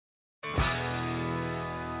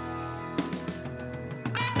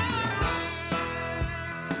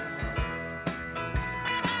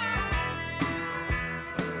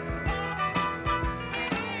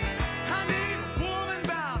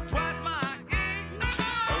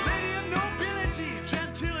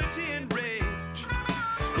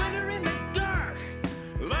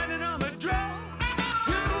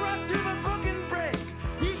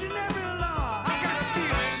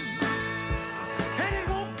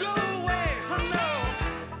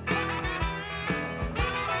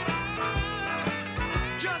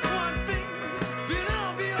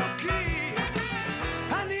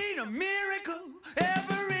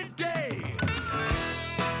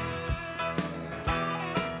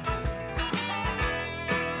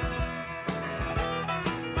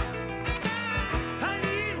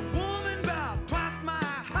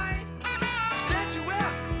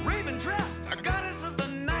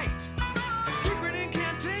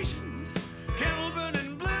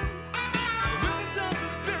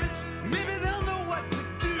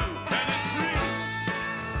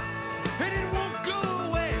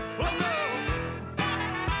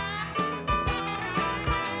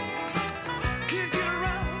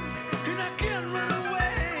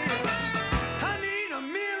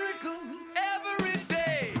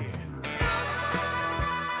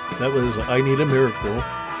That was I Need a Miracle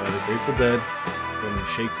by the Grateful Dead from the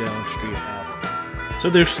Shakedown Street album.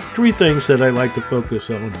 So there's three things that I like to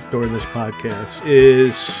focus on during this podcast.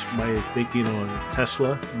 Is my thinking on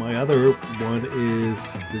Tesla. My other one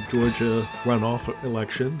is the Georgia runoff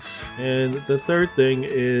elections. And the third thing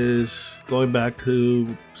is going back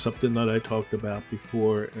to something that I talked about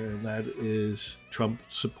before, and that is Trump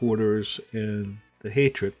supporters and the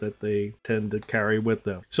hatred that they tend to carry with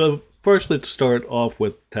them. So first, let's start off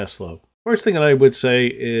with Tesla. First thing that I would say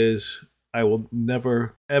is I will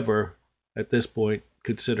never, ever, at this point,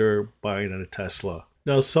 consider buying a Tesla.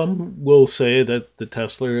 Now, some will say that the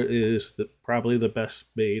Tesla is probably the best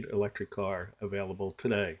made electric car available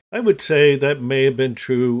today. I would say that may have been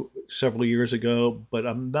true several years ago, but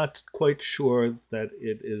I'm not quite sure that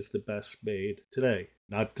it is the best made today.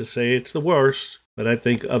 Not to say it's the worst, but I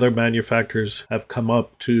think other manufacturers have come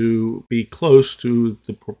up to be close to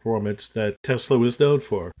the performance that Tesla was known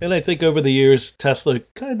for. And I think over the years, Tesla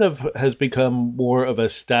kind of has become more of a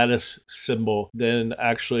status symbol than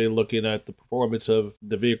actually looking at the performance of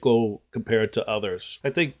the vehicle compared to others. I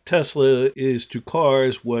think Tesla is to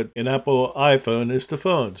cars what an Apple iPhone is to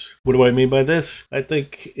phones. What do I mean by this? I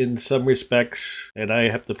think in some respects, and I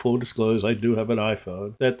have to full disclose, I do have an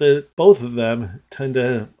iPhone, that both of them tend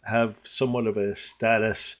to have somewhat of a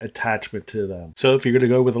status attachment to them. So if you're going to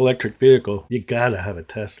go with electric vehicle, you gotta have a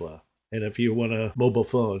Tesla. And if you want a mobile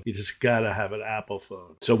phone, you just gotta have an Apple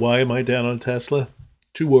phone. So why am I down on Tesla?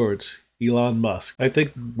 2 words. Elon Musk. I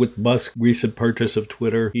think with Musk's recent purchase of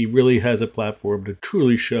Twitter, he really has a platform to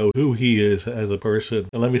truly show who he is as a person.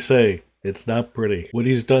 And let me say, it's not pretty. What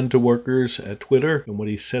he's done to workers at Twitter and what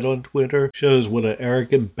he said on Twitter shows what an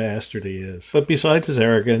arrogant bastard he is. But besides his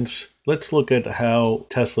arrogance, let's look at how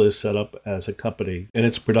Tesla is set up as a company and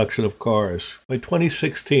its production of cars. By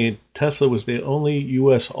 2016, Tesla was the only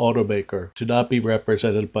U.S. automaker to not be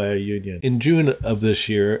represented by a union. In June of this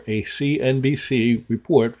year, a CNBC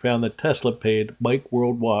report found that Tesla paid Mike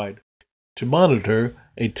Worldwide to monitor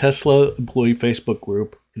a Tesla employee Facebook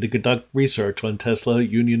group and to conduct research on Tesla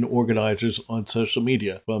union organizers on social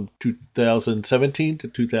media from 2017 to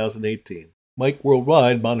 2018. Mike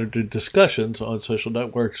Worldwide monitored discussions on social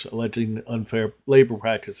networks alleging unfair labor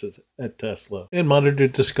practices at Tesla and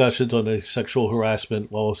monitored discussions on a sexual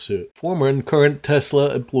harassment lawsuit. Former and current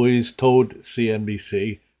Tesla employees told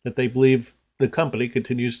CNBC that they believe the company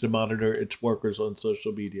continues to monitor its workers on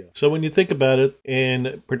social media. So when you think about it,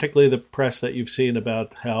 and particularly the press that you've seen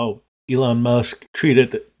about how Elon Musk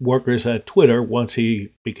treated workers at Twitter once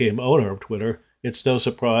he became owner of Twitter, it's no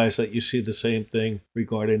surprise that you see the same thing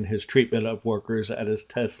regarding his treatment of workers at his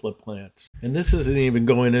Tesla plants. And this isn't even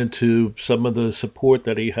going into some of the support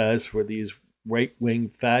that he has for these right-wing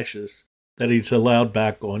fascists that he's allowed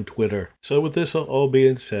back on Twitter. So with this all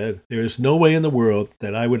being said, there is no way in the world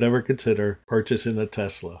that I would ever consider purchasing a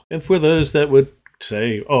Tesla. And for those that would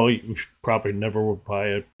say, oh, you probably never will buy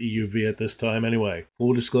an EUV at this time anyway.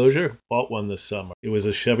 Full disclosure, bought one this summer. It was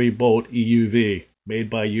a Chevy Bolt EUV made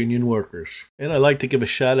by union workers. And I'd like to give a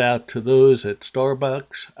shout out to those at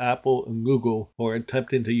Starbucks, Apple, and Google who are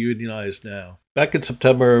attempting to unionize now. Back in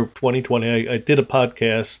September of 2020, I did a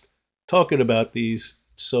podcast talking about these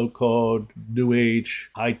so-called new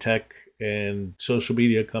age, high-tech, and social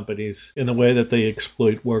media companies in the way that they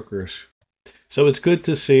exploit workers. So it's good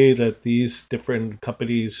to see that these different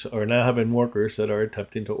companies are now having workers that are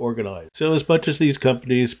attempting to organize. So as much as these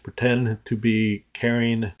companies pretend to be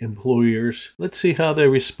caring employers, let's see how they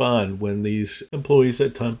respond when these employees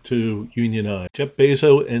attempt to unionize. Jeff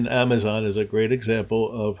Bezos and Amazon is a great example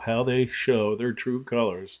of how they show their true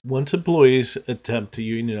colors once employees attempt to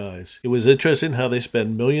unionize. It was interesting how they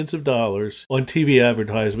spend millions of dollars on TV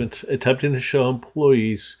advertisements attempting to show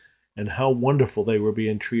employees and how wonderful they were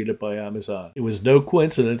being treated by Amazon. It was no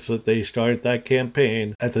coincidence that they started that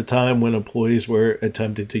campaign at the time when employees were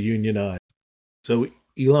attempting to unionize. So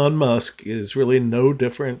Elon Musk is really no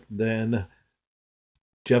different than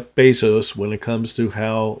Jeff Bezos when it comes to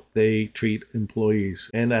how they treat employees.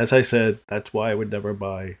 And as I said, that's why I would never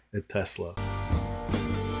buy a Tesla.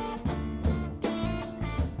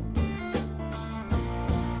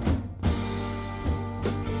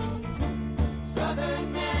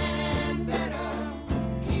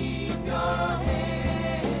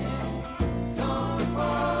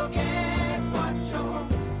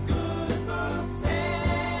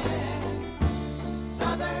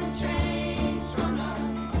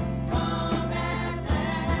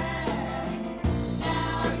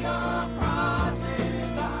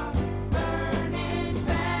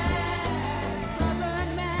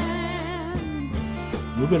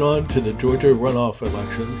 Moving on to the Georgia runoff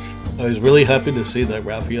elections, I was really happy to see that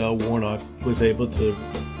Raphael Warnock was able to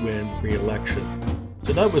win re-election.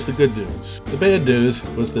 So that was the good news. The bad news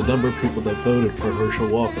was the number of people that voted for Herschel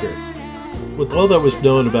Walker. With all that was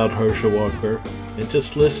known about Herschel Walker, and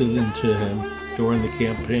just listening to him during the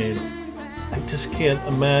campaign, I just can't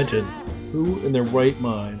imagine who in their right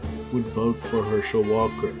mind would vote for Herschel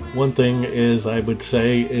Walker. One thing is I would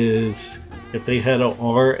say is if they had an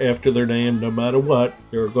R after their name, no matter what,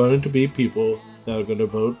 there are going to be people that are going to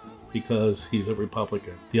vote because he's a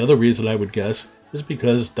Republican. The other reason I would guess is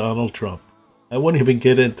because Donald Trump. I won't even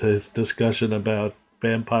get into his discussion about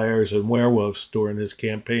vampires and werewolves during his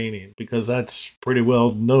campaigning because that's pretty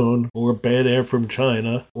well known, or bad air from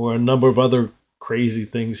China, or a number of other crazy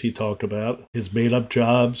things he talked about. His made-up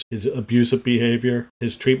jobs, his abusive behavior,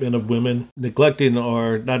 his treatment of women, neglecting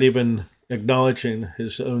or not even acknowledging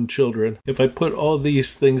his own children. If I put all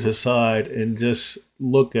these things aside and just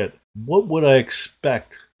look at what would I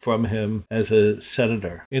expect from him as a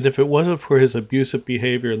senator, and if it wasn't for his abusive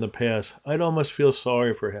behavior in the past, I'd almost feel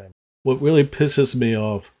sorry for him. What really pisses me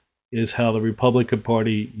off is how the Republican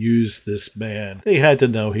Party used this man. They had to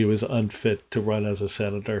know he was unfit to run as a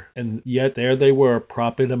senator, and yet there they were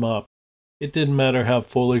propping him up. It didn't matter how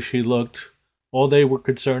foolish he looked. All they were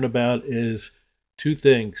concerned about is two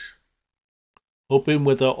things. Hoping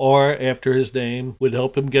with an R after his name would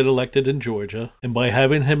help him get elected in Georgia, and by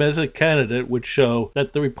having him as a candidate would show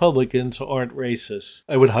that the Republicans aren't racist.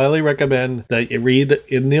 I would highly recommend that you read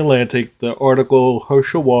in The Atlantic the article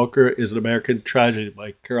Herschel Walker is an American Tragedy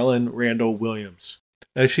by Carolyn Randall Williams.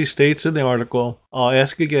 As she states in the article, I'll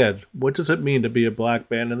ask again, what does it mean to be a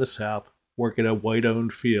black man in the South working a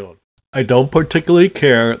white-owned field? I don't particularly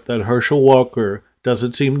care that Herschel Walker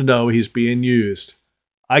doesn't seem to know he's being used.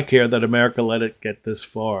 I care that America let it get this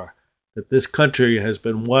far, that this country has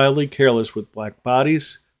been wildly careless with black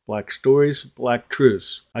bodies, black stories, black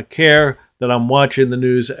truths. I care that I'm watching the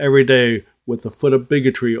news every day with the foot of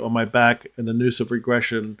bigotry on my back and the noose of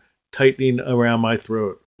regression tightening around my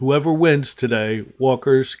throat. Whoever wins today,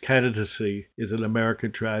 Walker's candidacy is an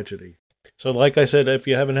American tragedy. So like I said, if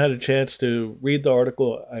you haven't had a chance to read the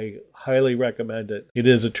article, I highly recommend it. It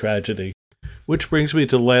is a tragedy. Which brings me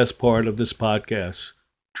to the last part of this podcast.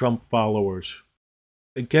 Trump followers.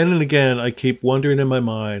 Again and again, I keep wondering in my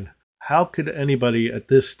mind, how could anybody at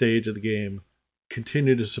this stage of the game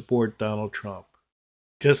continue to support Donald Trump?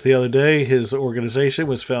 Just the other day, his organization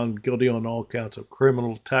was found guilty on all counts of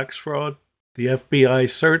criminal tax fraud, the FBI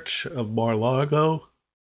search of Mar-a-Lago,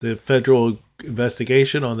 the federal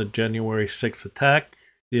investigation on the January 6th attack,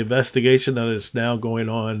 the investigation that is now going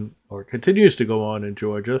on, or continues to go on in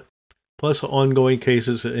Georgia, plus ongoing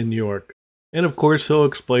cases in New York. And of course, he'll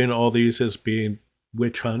explain all these as being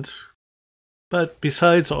witch hunts. But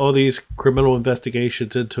besides all these criminal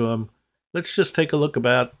investigations into him, let's just take a look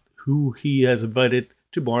about who he has invited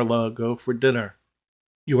to Mar-a-Lago for dinner.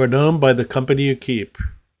 You are known by the company you keep,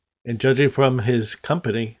 and judging from his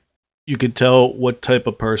company, you can tell what type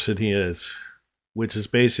of person he is, which is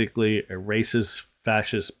basically a racist,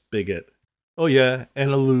 fascist bigot. Oh yeah,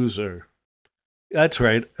 and a loser. That's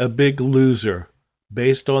right, a big loser.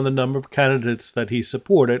 Based on the number of candidates that he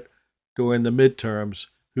supported during the midterms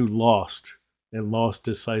who lost, and lost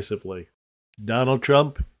decisively. Donald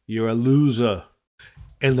Trump, you're a loser.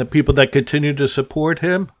 And the people that continue to support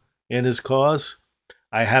him and his cause,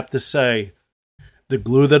 I have to say, the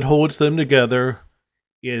glue that holds them together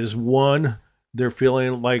is one, they're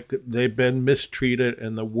feeling like they've been mistreated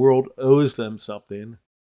and the world owes them something.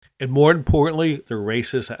 And more importantly, their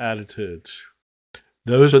racist attitudes.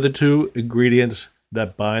 Those are the two ingredients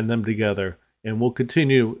that bind them together and will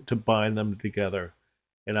continue to bind them together.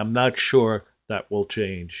 And I'm not sure that will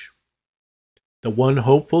change. The one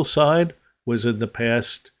hopeful side was in the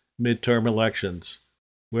past midterm elections,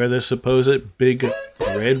 where the supposed big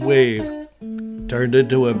red wave turned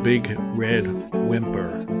into a big red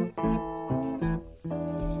whimper.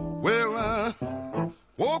 Well, I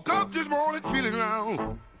woke up this morning feeling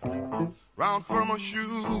round from my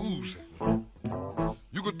shoes.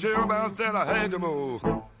 You could tell about that I had them old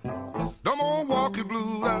walking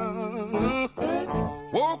blues.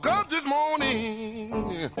 Woke up this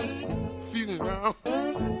morning feeling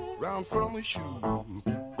round from my shoes.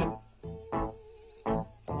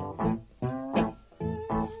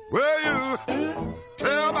 Well, you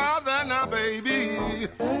tell about that now, baby.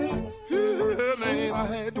 Yeah, man, I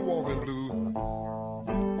had the walking blues.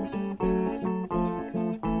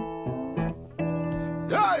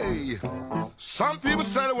 Hey, some people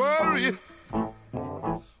say to worry.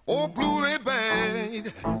 Oh, blue ain't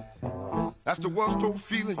bad. That's the worst old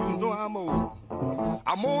feeling, you know I'm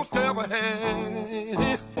most ever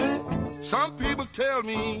had. Some people tell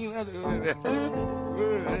me that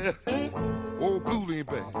oh, blues ain't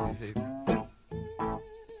bad.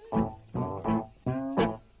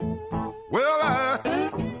 Well, I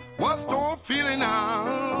was so feeling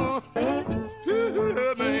now,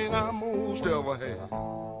 man, I most ever had.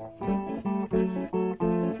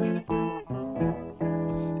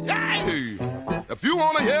 Yay! If you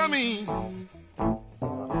wanna hear me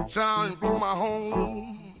sound and blow my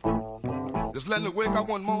horn, just let me wake up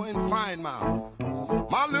one morning and find my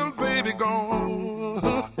little baby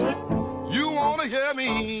gone. You wanna hear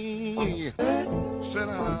me sit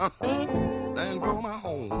down and blow my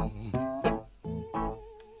horn.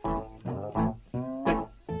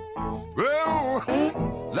 Well,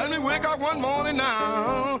 let me wake up one morning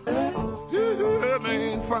now, yeah,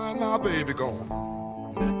 man, find my baby gone.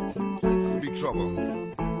 That'll be trouble.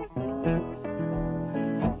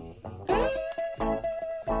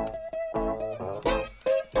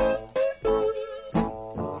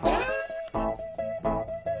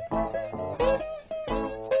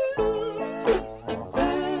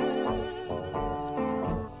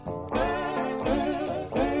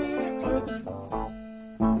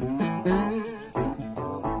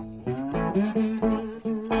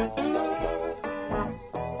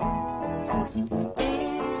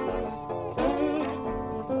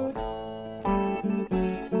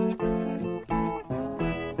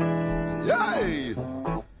 Yay!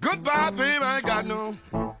 Goodbye, baby, I ain't got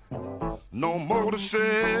no more to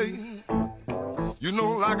say. You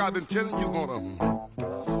know, like I've been telling you,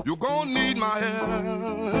 you're gonna need my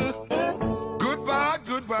help. Goodbye,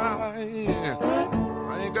 goodbye.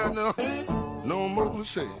 I ain't got no more to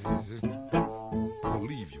say. I'll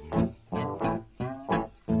leave you.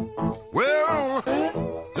 Well,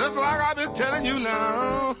 just like I've been telling you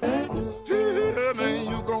now, yeah, man,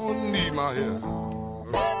 you're gonna need my help.